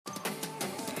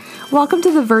Welcome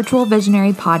to the Virtual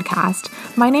Visionary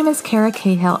Podcast. My name is Kara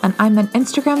Cahill, and I'm an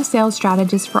Instagram sales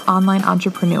strategist for online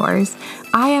entrepreneurs.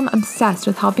 I am obsessed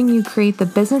with helping you create the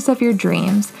business of your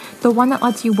dreams, the one that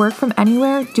lets you work from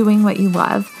anywhere doing what you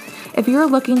love. If you're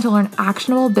looking to learn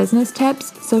actionable business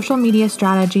tips, social media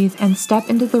strategies, and step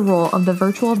into the role of the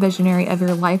virtual visionary of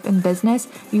your life and business,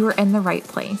 you are in the right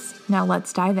place. Now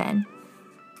let's dive in.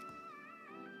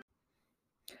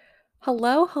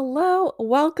 Hello.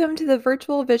 Welcome to the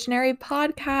Virtual Visionary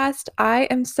Podcast. I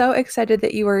am so excited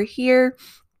that you are here.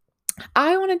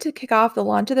 I wanted to kick off the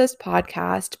launch of this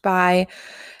podcast by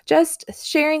just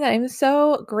sharing that I'm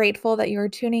so grateful that you're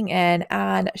tuning in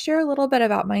and share a little bit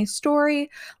about my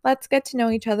story. Let's get to know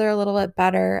each other a little bit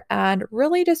better, and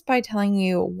really just by telling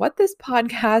you what this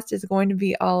podcast is going to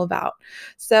be all about.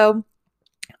 So,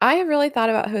 I have really thought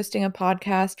about hosting a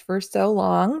podcast for so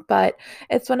long, but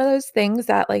it's one of those things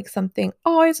that something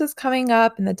always was coming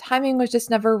up and the timing was just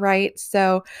never right.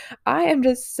 So I am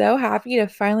just so happy to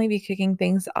finally be kicking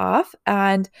things off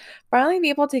and finally be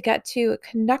able to get to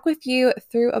connect with you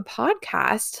through a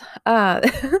podcast.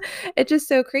 It's just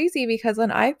so crazy because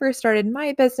when I first started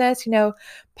my business,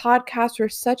 podcasts were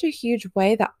such a huge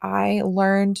way that I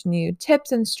learned new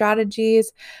tips and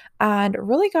strategies and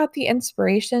really got the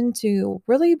inspiration to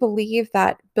really believe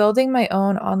that building my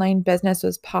own online business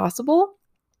was possible.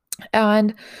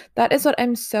 And that is what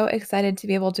I'm so excited to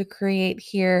be able to create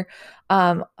here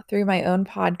through my own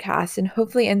podcast and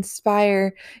hopefully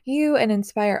inspire you and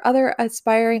inspire other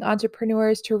aspiring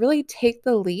entrepreneurs to really take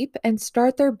the leap and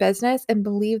start their business and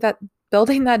believe that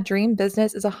building that dream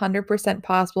business is 100%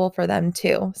 possible for them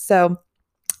too. So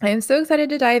I am so excited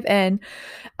to dive in.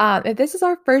 If this is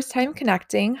our first time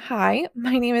connecting, hi,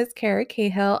 my name is Kara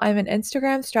Cahill. I'm an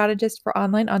Instagram strategist for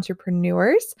online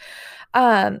entrepreneurs.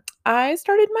 I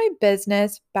started my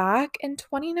business back in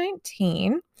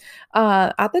 2019.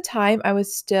 At the time, I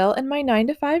was still in my 9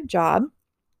 to 5 job.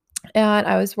 And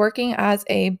I was working as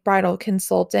a bridal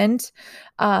consultant,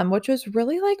 which was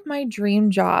really like my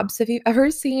dream job. So if you've ever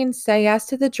seen Say Yes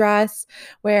to the Dress,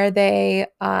 where they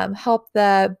help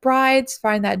the brides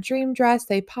find that dream dress,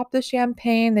 they pop the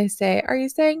champagne, they say, "Are you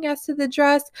saying yes to the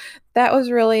dress?" That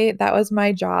was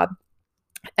my job.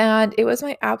 And it was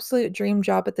my absolute dream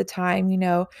job at the time.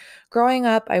 Growing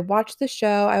up, I watched the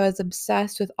show. I was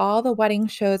obsessed with all the wedding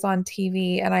shows on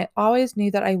TV, and I always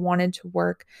knew that I wanted to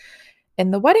work in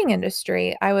the wedding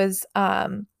industry. I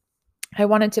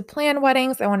wanted to plan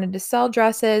weddings, I wanted to sell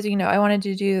dresses, I wanted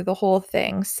to do the whole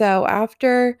thing. So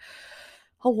after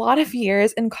a lot of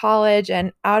years in college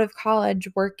and out of college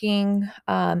working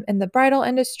in the bridal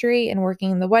industry and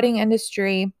working in the wedding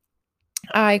industry,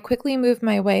 I quickly moved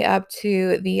my way up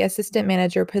to the assistant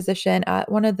manager position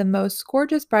at one of the most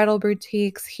gorgeous bridal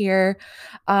boutiques here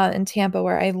in Tampa,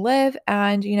 where I live.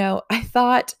 And, I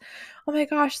thought, oh my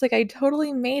gosh, I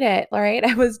totally made it, right?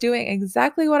 I was doing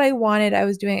exactly what I wanted. I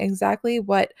was doing exactly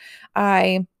what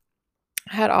I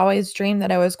had always dreamed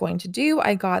that I was going to do.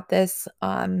 I got this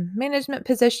management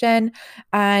position,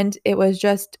 and it was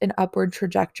just an upward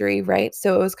trajectory, right?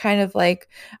 So it was kind of like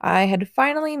I had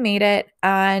finally made it,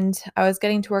 and I was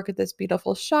getting to work at this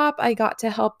beautiful shop. I got to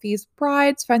help these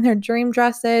brides find their dream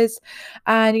dresses.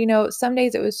 And, some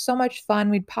days it was so much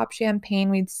fun. We'd pop champagne,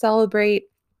 we'd celebrate.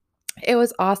 It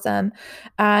was awesome.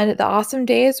 And the awesome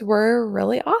days were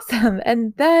really awesome.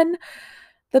 And then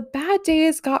the bad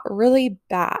days got really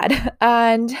bad.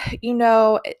 And,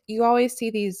 you always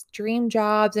see these dream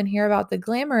jobs and hear about the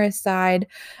glamorous side.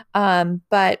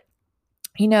 But,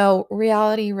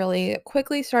 reality really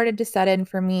quickly started to set in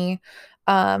for me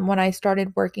when I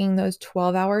started working those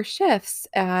 12-hour shifts,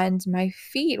 and my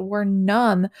feet were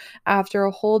numb after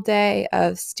a whole day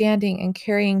of standing and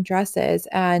carrying dresses.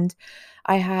 And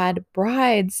I had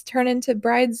brides turn into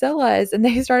bridezillas, and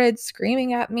they started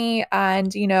screaming at me.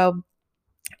 And,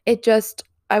 it just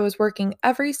I was working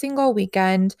every single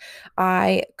weekend.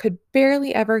 I could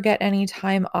barely ever get any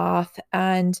time off,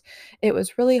 and it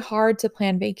was really hard to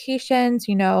plan vacations.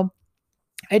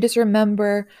 I just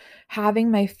remember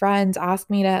having my friends ask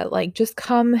me to just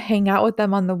come hang out with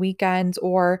them on the weekends,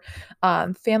 or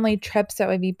family trips that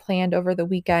would be planned over the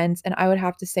weekends. And I would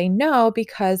have to say no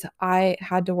because I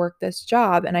had to work this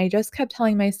job. And I just kept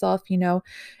telling myself,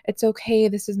 it's okay.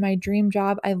 This is my dream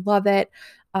job. I love it.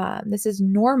 This is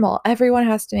normal. Everyone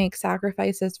has to make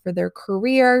sacrifices for their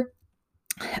career.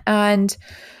 And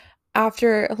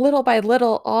after little by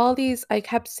little, I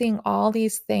kept seeing all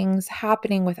these things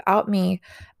happening without me.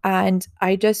 And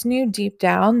I just knew deep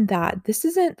down that this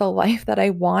isn't the life that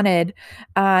I wanted.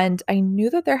 And I knew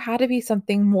that there had to be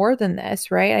something more than this,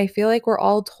 right? I feel like we're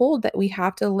all told that we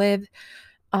have to live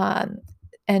um,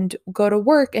 and go to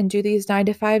work and do these 9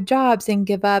 to 5 jobs and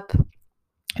give up,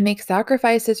 make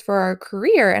sacrifices for our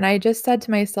career. And I just said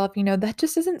to myself, that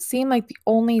just doesn't seem like the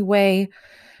only way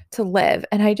to live.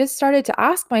 And I just started to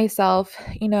ask myself,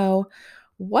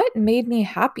 what made me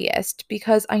happiest?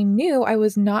 Because I knew I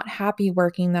was not happy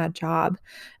working that job.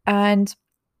 And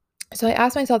so I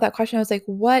asked myself that question. I was like,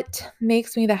 what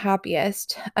makes me the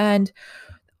happiest? And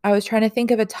I was trying to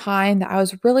think of a time that I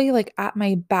was really like at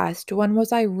my best. When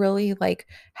was I really like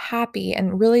happy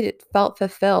and really felt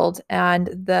fulfilled? And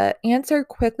the answer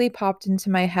quickly popped into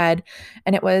my head.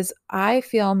 And it was, I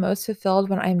feel most fulfilled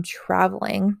when I'm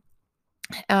traveling.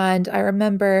 And I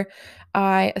remember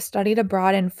I studied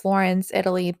abroad in Florence,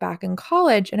 Italy back in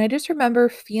college. And I just remember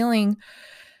feeling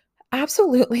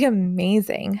absolutely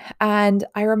amazing. And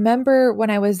I remember when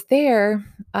I was there,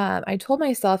 I told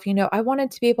myself, I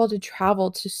wanted to be able to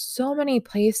travel to so many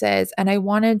places and I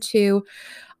wanted to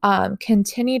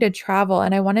continue to travel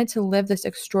and I wanted to live this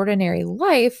extraordinary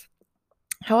life.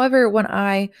 However, when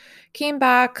I came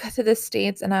back to the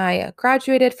States and I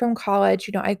graduated from college,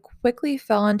 I quickly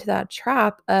fell into that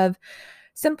trap of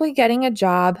simply getting a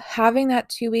job, having that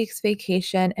 2 weeks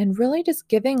vacation, and really just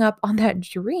giving up on that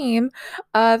dream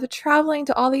of traveling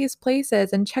to all these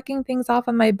places and checking things off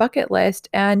on my bucket list.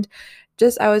 And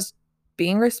just, I was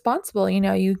being responsible.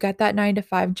 You get that 9 to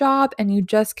 5 job and you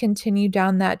just continue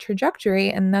down that trajectory.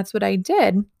 And that's what I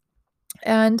did.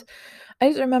 And I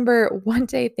just remember one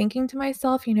day thinking to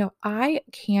myself, I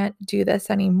can't do this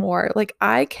anymore. Like,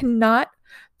 I cannot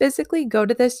physically go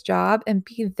to this job and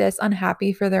be this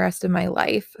unhappy for the rest of my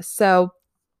life. So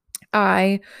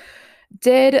I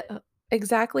did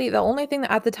exactly the only thing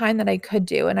that at the time that I could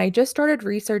do. And I just started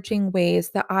researching ways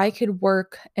that I could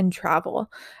work and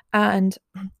travel. And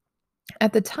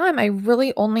at the time, I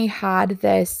really only had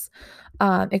this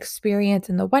experience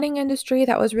in the wedding industry.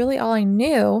 That was really all I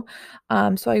knew.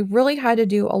 So I really had to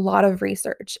do a lot of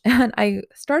research. And I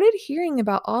started hearing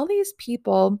about all these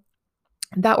people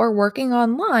that were working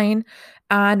online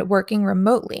and working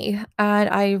remotely. And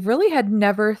I really had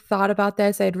never thought about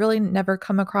this. I had really never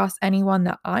come across anyone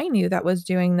that I knew that was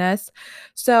doing this.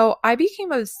 So I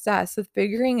became obsessed with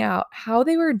figuring out how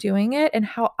they were doing it and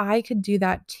how I could do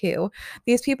that too.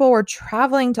 These people were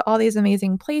traveling to all these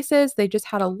amazing places. They just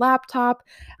had a laptop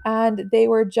and they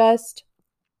were just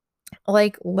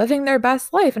like living their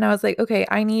best life, and I was like, okay,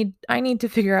 I need to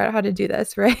figure out how to do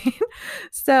this, right?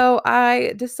 So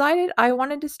I decided I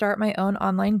wanted to start my own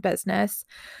online business,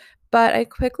 but I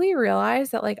quickly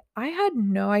realized that like I had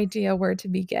no idea where to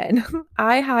begin.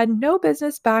 I had no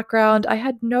business background, I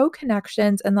had no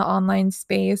connections in the online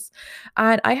space,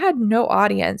 and I had no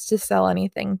audience to sell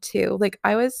anything to. Like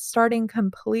I was starting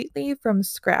completely from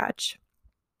scratch.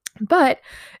 But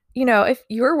if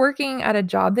you're working at a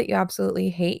job that you absolutely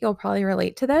hate, you'll probably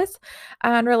relate to this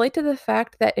and relate to the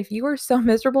fact that if you are so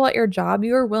miserable at your job,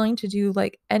 you are willing to do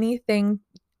like anything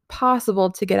possible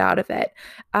to get out of it.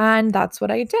 And that's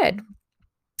what I did.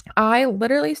 I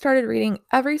literally started reading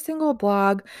every single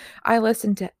blog. I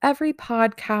listened to every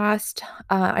podcast.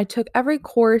 I took every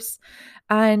course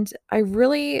and I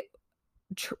really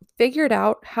figured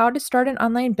out how to start an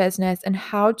online business and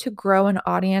how to grow an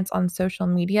audience on social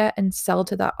media and sell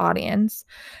to that audience.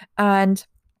 And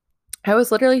I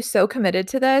was literally so committed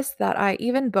to this that I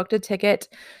even booked a ticket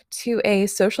to a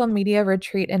social media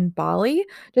retreat in Bali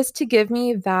just to give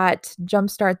me that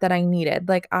jumpstart that I needed.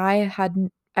 Like I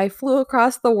flew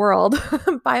across the world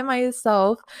by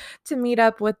myself to meet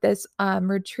up with this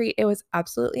retreat. It was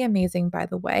absolutely amazing, by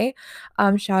the way.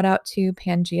 Shout out to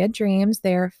Pangea Dreams.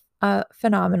 They're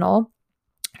phenomenal.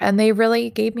 And they really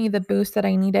gave me the boost that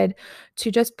I needed to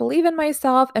just believe in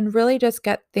myself and really just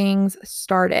get things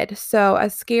started. So,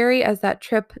 as scary as that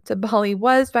trip to Bali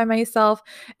was by myself,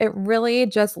 it really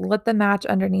just lit the match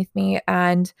underneath me.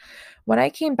 And when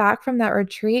I came back from that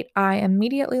retreat, I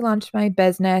immediately launched my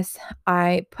business.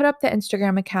 I put up the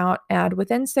Instagram account, and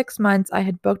within 6 months, I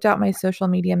had booked out my social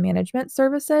media management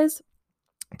services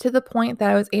to the point that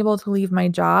I was able to leave my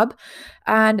job.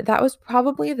 And that was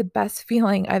probably the best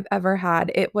feeling I've ever had.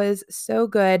 It was so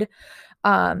good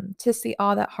to see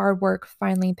all that hard work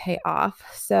finally pay off.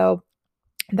 So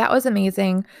that was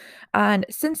amazing. And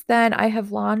since then, I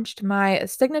have launched my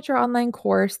signature online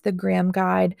course, The Graham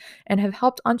Guide, and have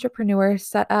helped entrepreneurs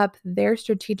set up their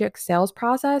strategic sales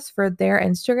process for their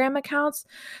Instagram accounts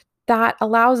that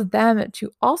allows them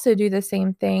to also do the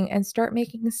same thing and start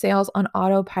making sales on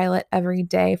autopilot every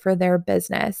day for their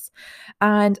business.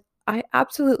 And I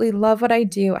absolutely love what I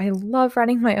do. I love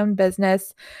running my own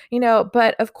business,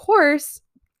 but of course,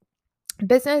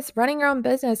 running your own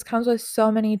business comes with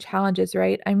so many challenges,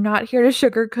 right? I'm not here to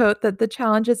sugarcoat that the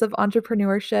challenges of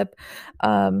entrepreneurship,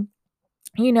 um,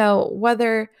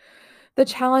 whether the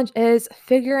challenge is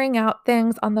figuring out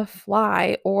things on the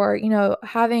fly or,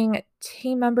 having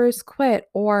team members quit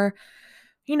or,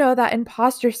 that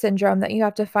imposter syndrome that you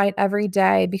have to fight every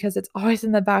day because it's always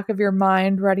in the back of your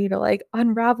mind, ready to like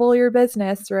unravel your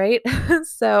business, right?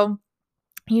 So,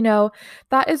 you know,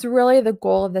 that is really the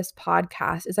goal of this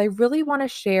podcast is I really want to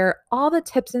share all the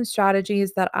tips and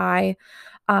strategies that I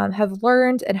have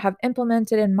learned and have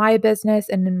implemented in my business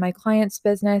and in my client's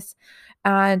business.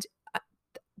 And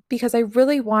because I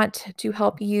really want to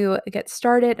help you get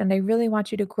started and I really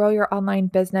want you to grow your online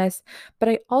business. But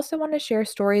I also want to share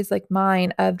stories like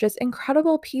mine of just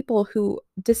incredible people who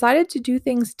decided to do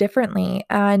things differently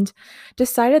and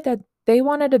decided that they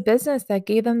wanted a business that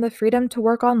gave them the freedom to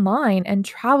work online and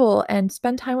travel and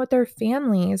spend time with their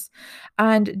families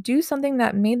and do something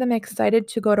that made them excited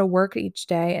to go to work each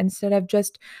day instead of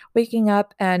just waking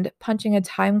up and punching a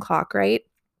time clock, right?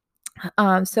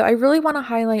 So I really want to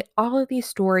highlight all of these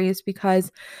stories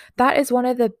because that is one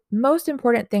of the most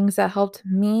important things that helped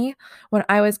me when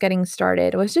I was getting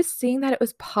started was just seeing that it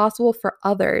was possible for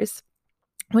others.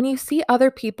 When you see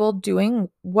other people doing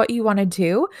what you want to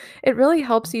do, it really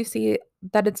helps you see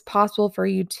that it's possible for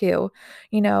you too.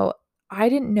 You know, I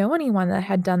didn't know anyone that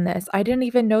had done this. I didn't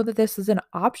even know that this was an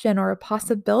option or a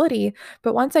possibility.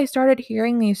 But once I started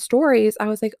hearing these stories, I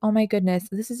was like, oh my goodness,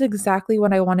 this is exactly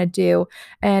what I want to do.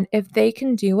 And if they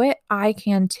can do it, I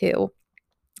can too.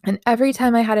 And every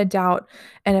time I had a doubt,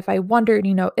 and if I wondered,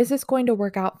 is this going to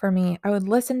work out for me? I would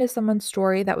listen to someone's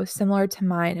story that was similar to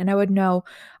mine, and I would know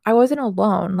I wasn't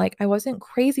alone. Like, I wasn't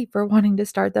crazy for wanting to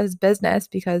start this business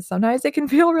because sometimes it can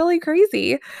feel really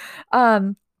crazy.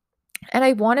 Um, and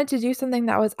I wanted to do something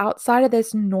that was outside of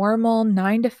this normal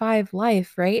 9 to 5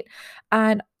 life, right?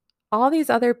 And all these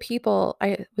other people,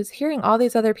 I was hearing all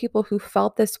these other people who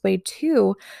felt this way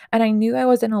too. And I knew I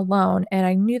wasn't alone. And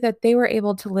I knew that they were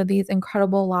able to live these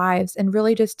incredible lives and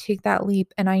really just take that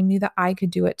leap. And I knew that I could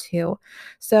do it too.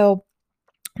 So,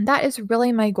 that is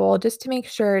really my goal, just to make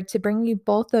sure to bring you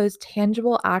both those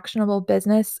tangible, actionable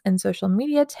business and social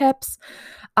media tips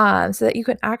so that you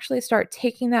can actually start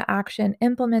taking that action,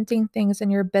 implementing things in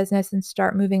your business, and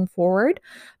start moving forward.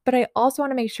 But I also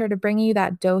want to make sure to bring you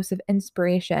that dose of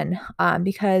inspiration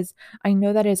because I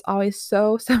know that is always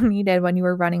so, so needed when you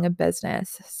are running a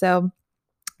business. So,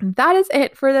 that is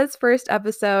it for this first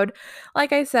episode.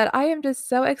 Like I said, I am just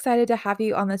so excited to have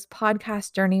you on this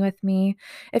podcast journey with me.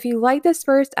 If you like this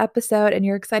first episode and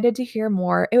you're excited to hear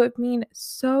more, it would mean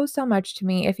so, so much to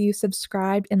me if you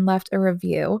subscribed and left a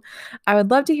review. I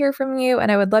would love to hear from you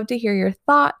and I would love to hear your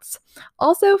thoughts.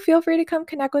 Also, feel free to come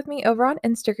connect with me over on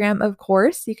Instagram, of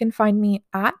course. You can find me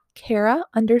at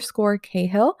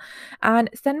Kara_Cahill and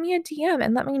send me a DM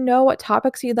and let me know what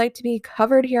topics you'd like to be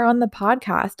covered here on the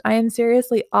podcast. I am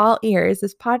seriously all ears.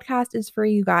 This podcast is for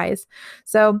you guys.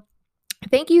 So,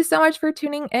 thank you so much for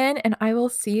tuning in, and I will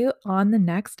see you on the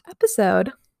next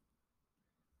episode.